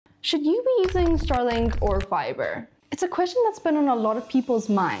Should you be using Starlink or fiber? It's a question that's been on a lot of people's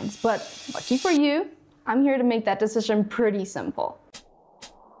minds, but lucky for you, I'm here to make that decision pretty simple.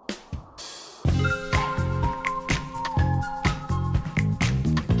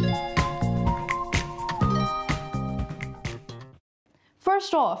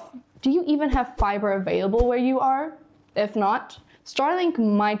 First off, do you even have fiber available where you are? If not, Starlink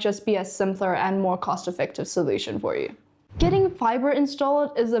might just be a simpler and more cost-effective solution for you. Getting fiber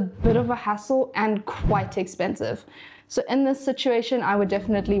installed is a bit of a hassle and quite expensive. So in this situation, I would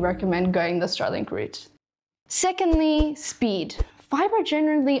definitely recommend going the Starlink route. Secondly, speed. Fiber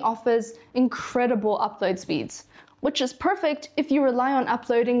generally offers incredible upload speeds, which is perfect if you rely on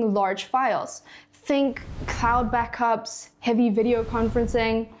uploading large files. Think cloud backups, heavy video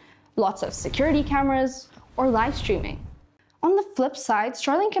conferencing, lots of security cameras, or live streaming. On the flip side,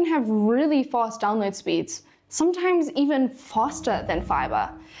 Starlink can have really fast download speeds, sometimes even faster than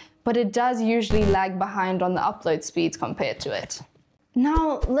fiber, but it does usually lag behind on the upload speeds compared to it.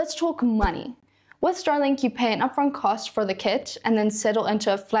 Now, let's talk money. With Starlink, you pay an upfront cost for the kit and then settle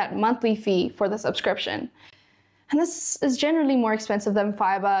into a flat monthly fee for the subscription. And this is generally more expensive than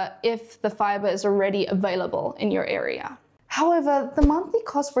fiber if the fiber is already available in your area. However, the monthly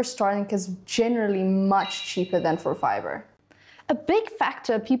cost for Starlink is generally much cheaper than for fiber. A big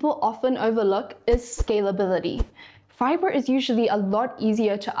factor people often overlook is scalability. Fiber is usually a lot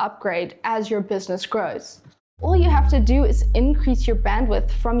easier to upgrade as your business grows. All you have to do is increase your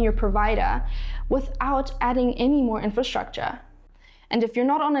bandwidth from your provider without adding any more infrastructure. And if you're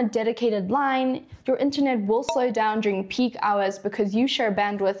not on a dedicated line, your internet will slow down during peak hours because you share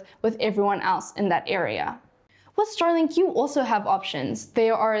bandwidth with everyone else in that area. With Starlink, you also have options.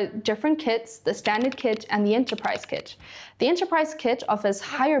 There are different kits, the standard kit and the enterprise kit. The enterprise kit offers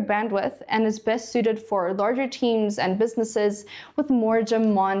higher bandwidth and is best suited for larger teams and businesses with more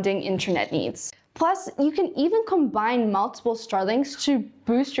demanding internet needs. Plus, you can even combine multiple Starlinks to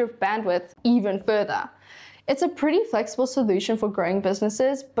boost your bandwidth even further. It's a pretty flexible solution for growing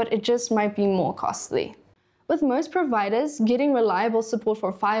businesses, but it just might be more costly. With most providers, getting reliable support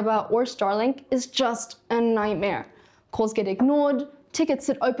for fiber or Starlink is just a nightmare. Calls get ignored, tickets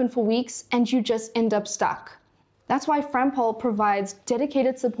sit open for weeks, and you just end up stuck. That's why Frampol provides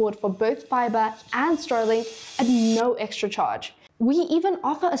dedicated support for both fiber and Starlink at no extra charge. We even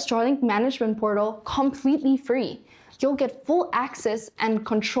offer a Starlink management portal completely free. You'll get full access and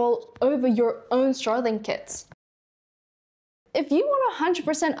control over your own Starlink kits. If you want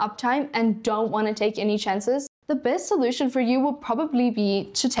 100% uptime and don't want to take any chances, the best solution for you will probably be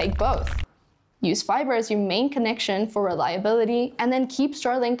to take both. Use fiber as your main connection for reliability and then keep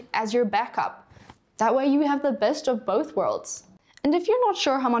Starlink as your backup. That way you have the best of both worlds. And if you're not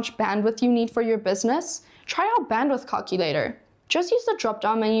sure how much bandwidth you need for your business, try our bandwidth calculator. Just use the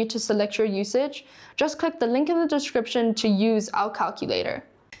drop-down menu to select your usage. Just click the link in the description to use our calculator.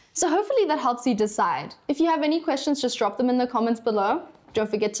 So hopefully that helps you decide. If you have any questions, just drop them in the comments below. Don't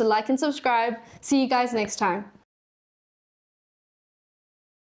forget to like and subscribe. See you guys next time.